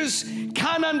doctors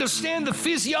can't understand the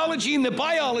physiology and the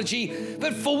biology.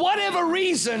 But for whatever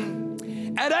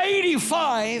reason, at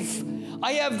 85,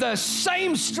 I have the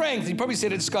same strength. You probably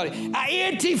said it, Scotty. At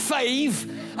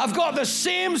 85, I've got the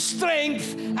same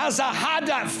strength as I had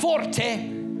at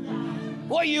 40.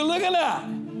 What are you looking at?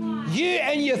 You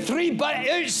and your three buddies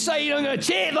outside, I'm going to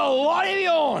take the lot of you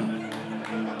on.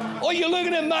 Or you're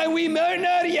looking at my wee mountain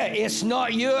area. It's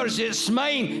not yours, it's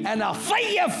mine. And I'll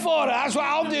fight you for it. That's what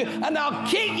I'll do. And I'll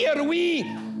kick your wee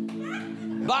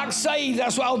backside.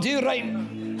 That's what I'll do, right?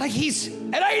 Like he's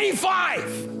at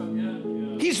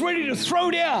 85. He's ready to throw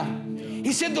down.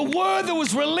 He said, the word that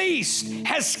was released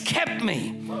has kept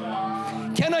me.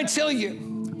 Can I tell you,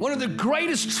 one of the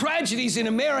greatest tragedies in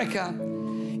America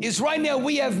is right now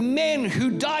we have men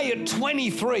who die at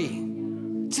 23.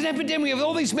 It's an epidemic. We have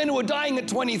all these men who are dying at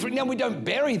 23. Now, we don't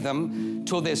bury them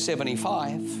till they're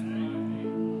 75.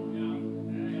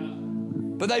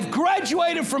 But they've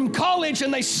graduated from college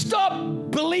and they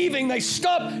stop believing, they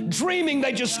stop dreaming,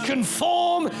 they just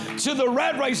conform to the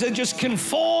rat race. They just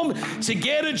conform to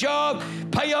get a job,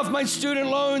 pay off my student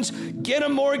loans, get a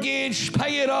mortgage,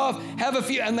 pay it off, have a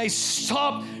few, and they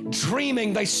stop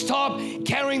dreaming. They stop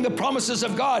carrying the promises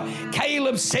of God.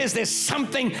 Caleb says there's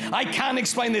something I can't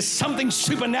explain. There's something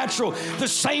supernatural. The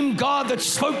same God that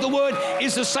spoke the word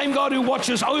is the same God who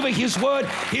watches over his word.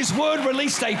 His word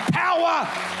released a power.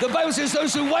 The Bible says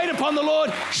those who wait upon the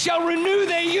Lord shall renew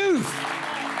their youth.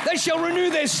 They shall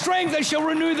renew their strength. They shall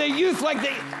renew their youth like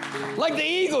the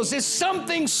eagles. There's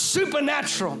something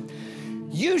supernatural.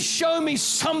 You show me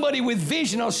somebody with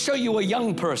vision, I'll show you a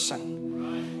young person.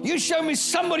 You show me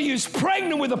somebody who's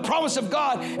pregnant with the promise of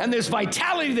God and there's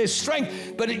vitality, there's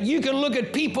strength, but you can look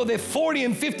at people, they're 40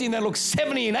 and 50 and they look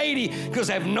 70 and 80 because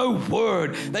they have no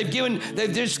word. They're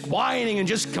just whining and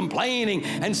just complaining.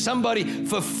 And somebody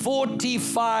for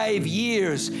 45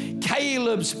 years,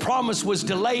 Caleb's promise was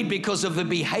delayed because of the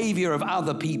behavior of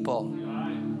other people.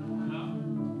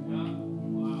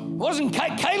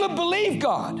 Caleb believed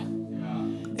God.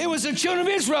 It was the children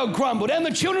of Israel grumbled, and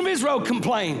the children of Israel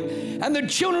complained, and the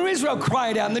children of Israel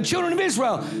cried out, and the children of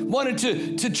Israel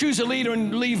wanted to choose a leader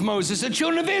and leave Moses. The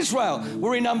children of Israel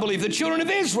were in unbelief. The children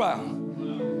of Israel,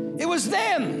 it was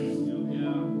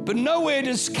them. But nowhere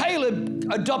does Caleb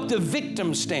adopt a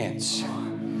victim stance.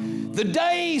 The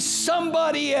day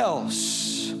somebody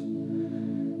else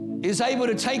is able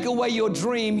to take away your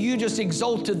dream, you just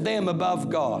exalted them above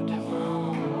God.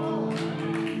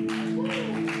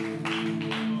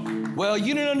 Well,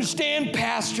 you didn't understand,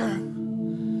 Pastor.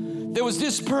 There was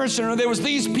this person, or there was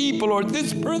these people, or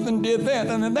this person did that,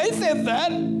 and then they said that.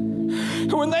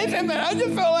 And when they said that, I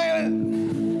just felt like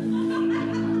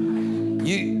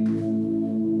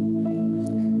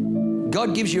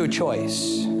God gives you a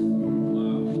choice.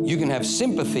 You can have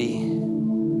sympathy,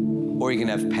 or you can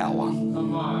have power.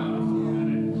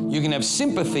 You can have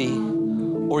sympathy,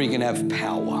 or you can have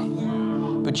power.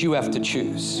 But you have to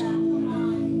choose.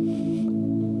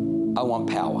 I want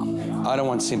power. I don't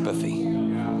want sympathy.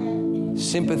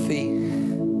 Sympathy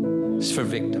is for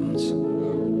victims.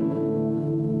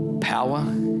 Power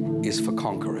is for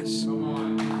conquerors.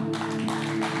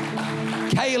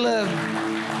 Caleb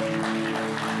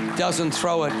doesn't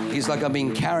throw it. He's like, I've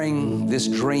been carrying this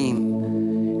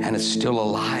dream and it's still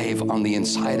alive on the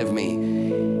inside of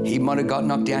me. He might have got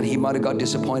knocked down. He might have got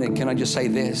disappointed. Can I just say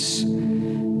this?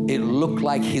 It looked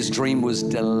like his dream was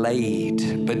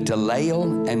delayed, but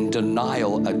denial and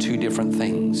denial are two different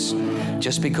things.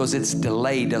 Just because it's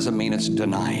delayed doesn't mean it's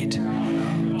denied.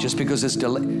 Just because it's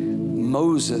delayed.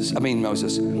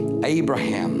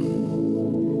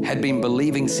 Abraham had been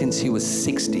believing since he was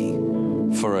 60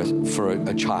 for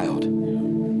a child.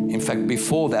 In fact,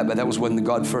 before that, but that was when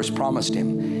God first promised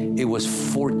him. It was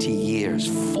 40 years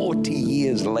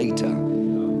later.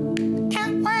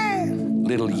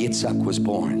 Little Yitzhak was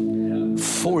born.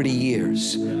 40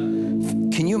 years.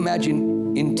 Can you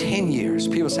imagine in 10 years,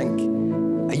 people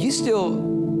saying, are you still,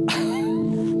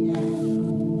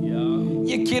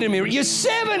 you're kidding me, you're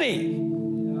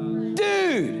 70.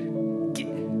 Dude.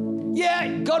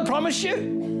 Yeah, God promised you.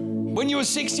 When you were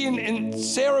 60 and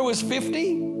Sarah was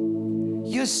 50,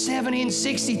 you're 70 and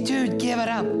 60. Dude, give it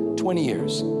up. 20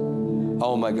 years.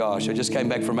 Oh my gosh, I just came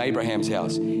back from Abraham's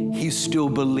house. He's still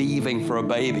believing for a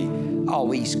baby.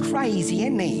 Oh, he's crazy,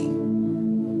 isn't he?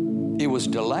 It was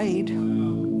delayed.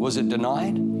 Was it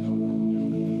denied?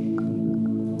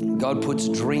 God puts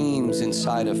dreams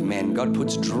inside of men. God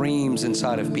puts dreams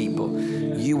inside of people.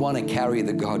 You want to carry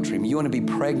the God dream. You want to be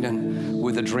pregnant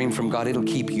with a dream from God. It'll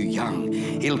keep you young.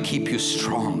 It'll keep you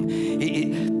strong.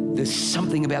 The There's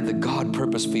something about the God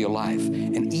purpose for your life.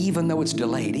 And even though it's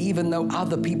delayed, even though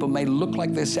other people may look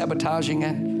like they're sabotaging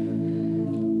it,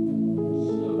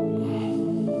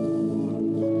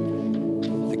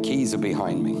 the keys are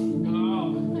behind me.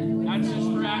 That's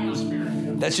just for atmosphere.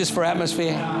 That's just for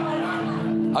atmosphere.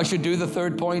 I should do the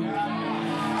third point.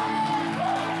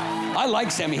 I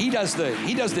like Sammy. He does the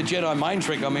Jedi mind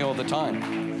trick on me all the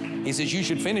time. He says, you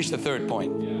should finish the third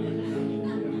point.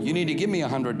 You need to give me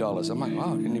 $100. I'm like,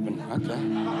 wow, I didn't even, okay.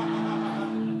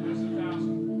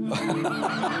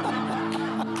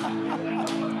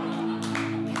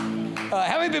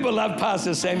 How many people love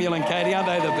Pastor Samuel and Katie? Aren't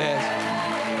they the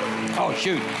best? Oh,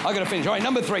 shoot. I got to finish. All right,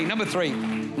 number three.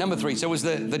 So it was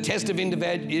the test of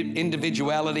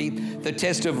individuality, the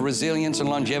test of resilience and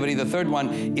longevity. The third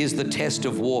one is the test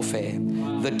of warfare.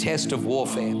 The test of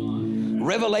warfare.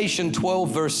 Revelation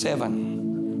 12, verse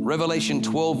 7. Revelation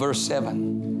 12, verse 7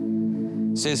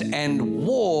 says, and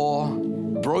war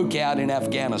broke out in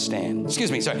Afghanistan.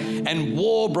 And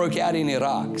war broke out in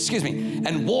Iraq.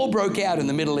 And war broke out in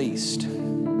the Middle East.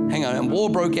 And war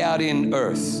broke out in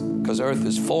earth, because earth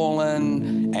is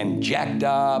fallen and jacked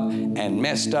up and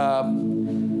messed up.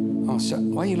 Oh, so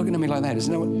why are you looking at me like that?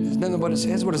 Isn't that what it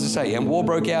says? What does it say? And war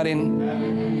broke out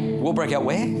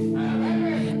where?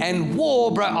 And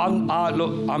war broke.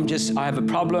 I have a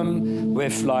problem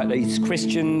with like these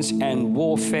Christians and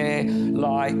warfare.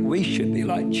 Like, we should be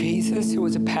like Jesus, who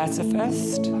was a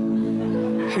pacifist,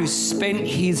 who spent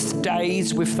his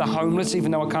days with the homeless, even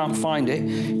though I can't find it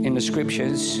in the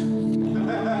scriptures,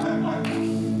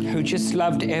 who just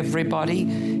loved everybody.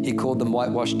 He called them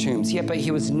whitewashed tombs. Yeah, but he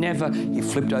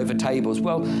flipped over tables.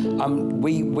 Well,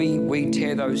 we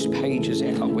tear those pages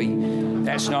out.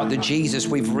 That's not the Jesus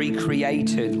we've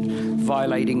recreated,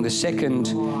 violating the second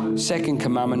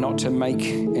commandment, not to make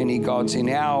any gods in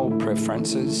our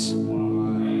preferences.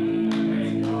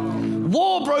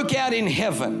 War broke out in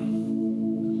heaven.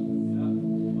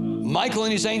 Michael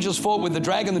and his angels fought with the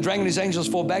dragon and his angels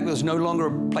fought back. There was no longer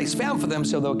a place found for them,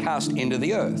 so they were cast into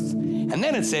the earth. And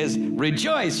then it says,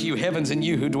 rejoice, you heavens, and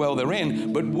you who dwell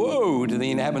therein, but woe to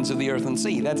the inhabitants of the earth and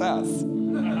sea. That's us.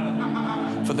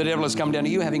 For the devil has come down to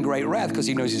you having great wrath, because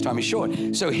he knows his time is short.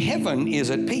 So heaven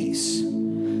is at peace.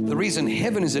 The reason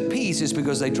heaven is at peace is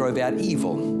because they drove out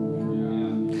evil.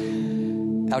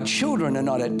 Our children are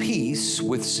not at peace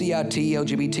with CRT,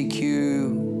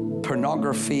 LGBTQ,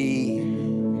 pornography,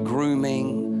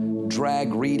 grooming,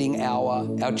 drag reading hour.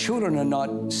 Our children are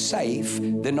not safe.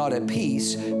 They're not at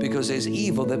peace because there's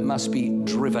evil that must be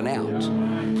driven out.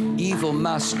 Evil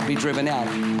must be driven out.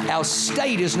 Our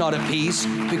state is not at peace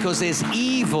because there's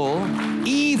evil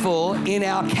in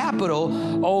our capital.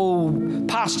 Oh,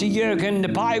 Pastor Jürgen, the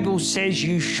Bible says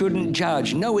you shouldn't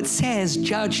judge. No, it says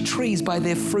judge trees by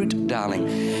their fruit, darling.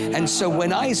 And so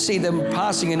when I see them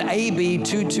passing an AB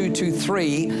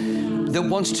 2223 that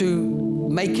wants to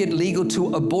make it legal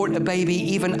to abort a baby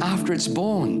even after it's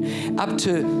born. Up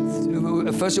to,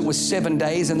 first it was 7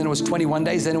 days, and then it was 21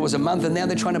 days, then it was a month, and now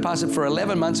they're trying to pass it for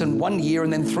 11 months and 1 year,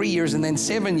 and then 3 years, and then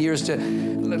 7 years.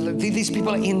 These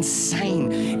people are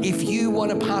insane. If you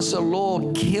want to pass a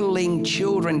law killing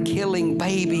children, killing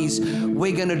babies,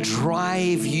 we're going to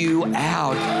drive you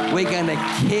out. We're going to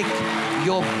kick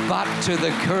your butt to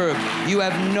the curb. You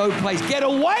have no place. Get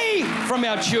away from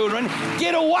our children.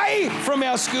 Get away from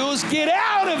our schools. Get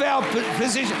out of our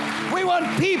position. We want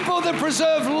people that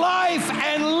preserve life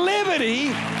and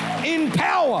liberty in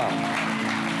power.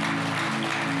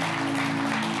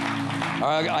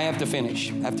 I have to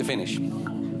finish.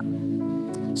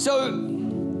 So,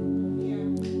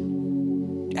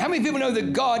 how many people know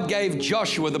that God gave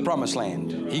Joshua the promised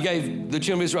land? He gave the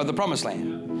children of Israel the promised land.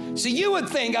 So you would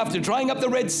think after drying up the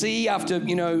Red Sea, after,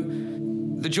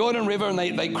 the Jordan River, and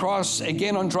they cross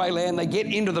again on dry land, they get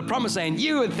into the promised land,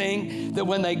 you would think that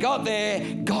when they got there,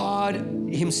 God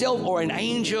himself or an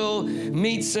angel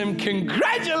meets them.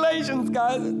 Congratulations,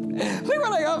 guys. Look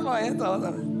what I got for you.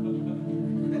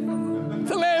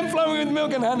 It's a land flowing with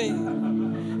milk and honey.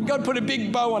 God put a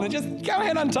big bow on it. Just go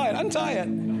ahead, untie it.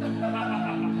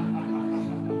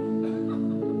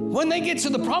 When they get to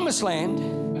the promised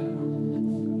land,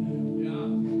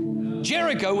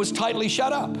 Jericho was tightly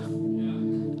shut up.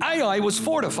 Ai was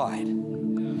fortified.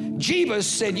 Jebus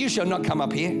said, you shall not come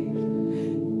up here.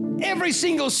 Every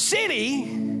single city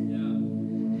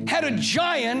had a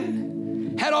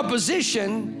giant, had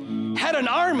opposition, had an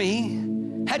army,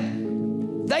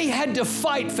 they had to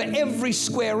fight for every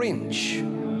square inch.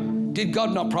 Did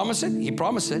God not promise it? He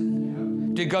promised it.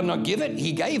 Did God not give it?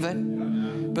 He gave it.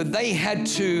 But they had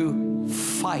to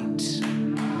fight.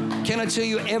 Can I tell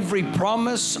you, every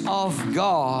promise of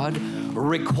God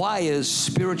requires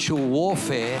spiritual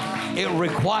warfare. It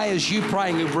requires you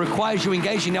praying. It requires you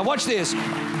engaging. Now watch this.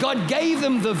 God gave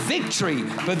them the victory,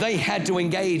 but they had to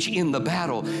engage in the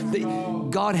battle.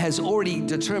 God has already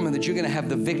determined that you're going to have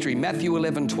the victory. Matthew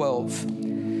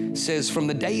 11:12 says, from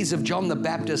the days of John the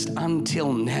Baptist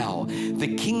until now,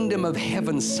 the kingdom of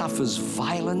heaven suffers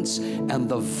violence, and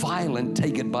the violent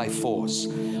take it by force.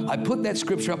 I put that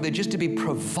scripture up there just to be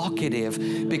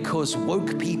provocative, because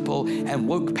woke people and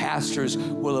woke pastors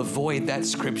will avoid that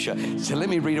scripture. So let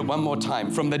me read it one more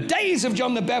time. From the days of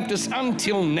John the Baptist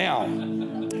until now,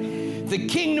 the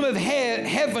kingdom of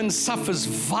heaven suffers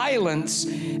violence,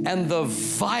 and the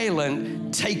violent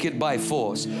take it by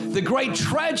force. The great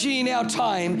tragedy in our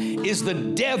time is the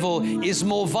devil is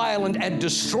more violent at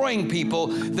destroying people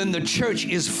than the church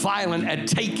is violent at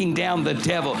taking down the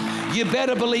devil. You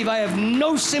better believe I have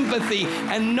no sympathy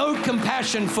and no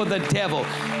compassion for the devil.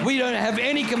 We don't have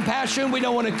any compassion. We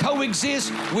don't want to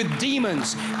coexist with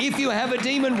demons. If you have a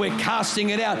demon, we're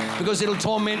casting it out because it'll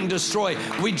torment and destroy.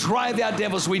 We drive out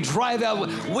devils. We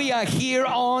are here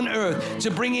on earth to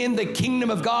bring in the kingdom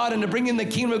of God, and to bring in the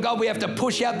kingdom of God, we have to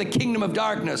push out the kingdom of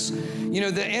darkness. You know,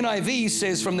 the NIV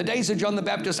says, from the days of John the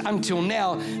Baptist until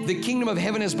now, the kingdom of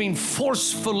heaven has been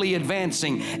forcefully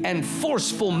advancing, and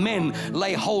forceful men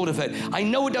lay hold of it. I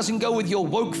know it doesn't go with your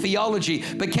woke theology,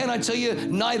 but can I tell you,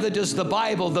 neither does the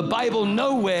Bible. The Bible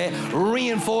nowhere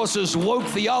reinforces woke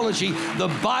theology.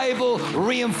 The Bible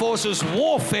reinforces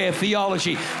warfare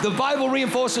theology. The Bible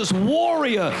reinforces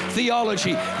warrior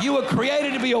theology. You were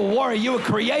created to be a warrior. You were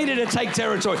created to take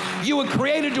territory. You were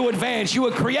created to advance. You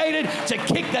were created to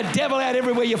kick the devil out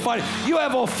everywhere you find it. You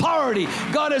have authority.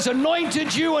 God has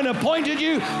anointed you and appointed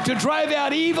you to drive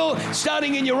out evil,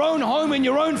 starting in your own home, in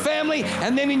your own family,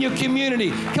 and then in your community.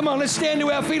 Come on, let's stand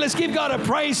to our feet. Let's give God a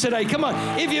praise today. Come on.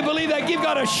 If you believe that, give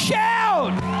God a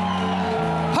shout.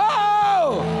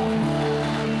 Oh!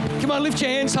 Come on, lift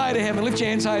your hands high to heaven. Lift your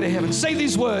hands high to heaven. Say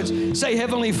these words. Say,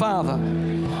 Heavenly Father,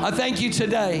 I thank you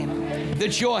today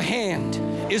that your hand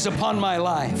is upon my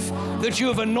life, that you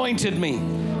have anointed me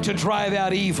to drive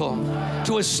out evil,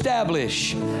 to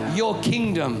establish your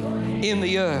kingdom in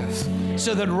the earth,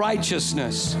 so that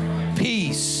righteousness,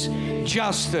 peace,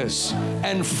 justice,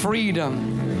 and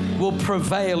freedom will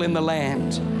prevail in the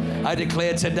land. I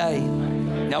declare today,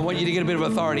 now I want you to get a bit of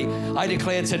authority. I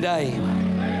declare today,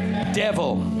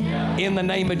 devil, in the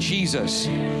name of Jesus,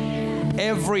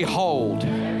 every hold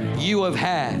you have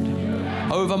had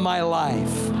over my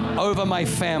life, over my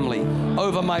family,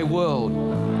 over my world,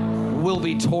 will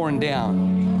be torn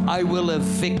down. I will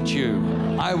evict you.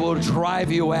 I will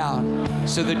drive you out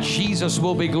so that Jesus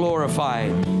will be glorified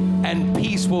and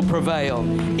peace will prevail.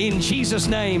 In Jesus'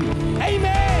 name,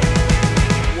 amen.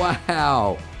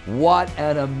 Wow, what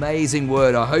an amazing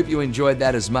word. I hope you enjoyed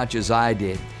that as much as I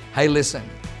did. Hey, listen,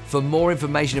 for more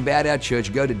information about our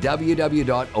church, go to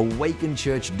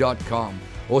www.awakenchurch.com.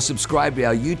 or subscribe to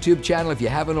our YouTube channel if you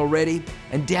haven't already,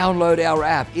 and download our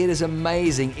app. It is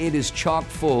amazing. It is chock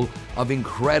full of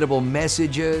incredible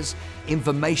messages,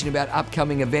 information about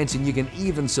upcoming events, and you can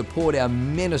even support our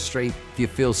ministry if you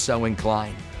feel so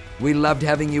inclined. We loved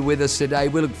having you with us today.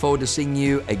 We look forward to seeing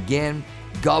you again.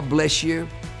 God bless you.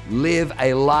 Live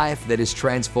a life that is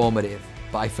transformative.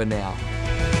 Bye for now.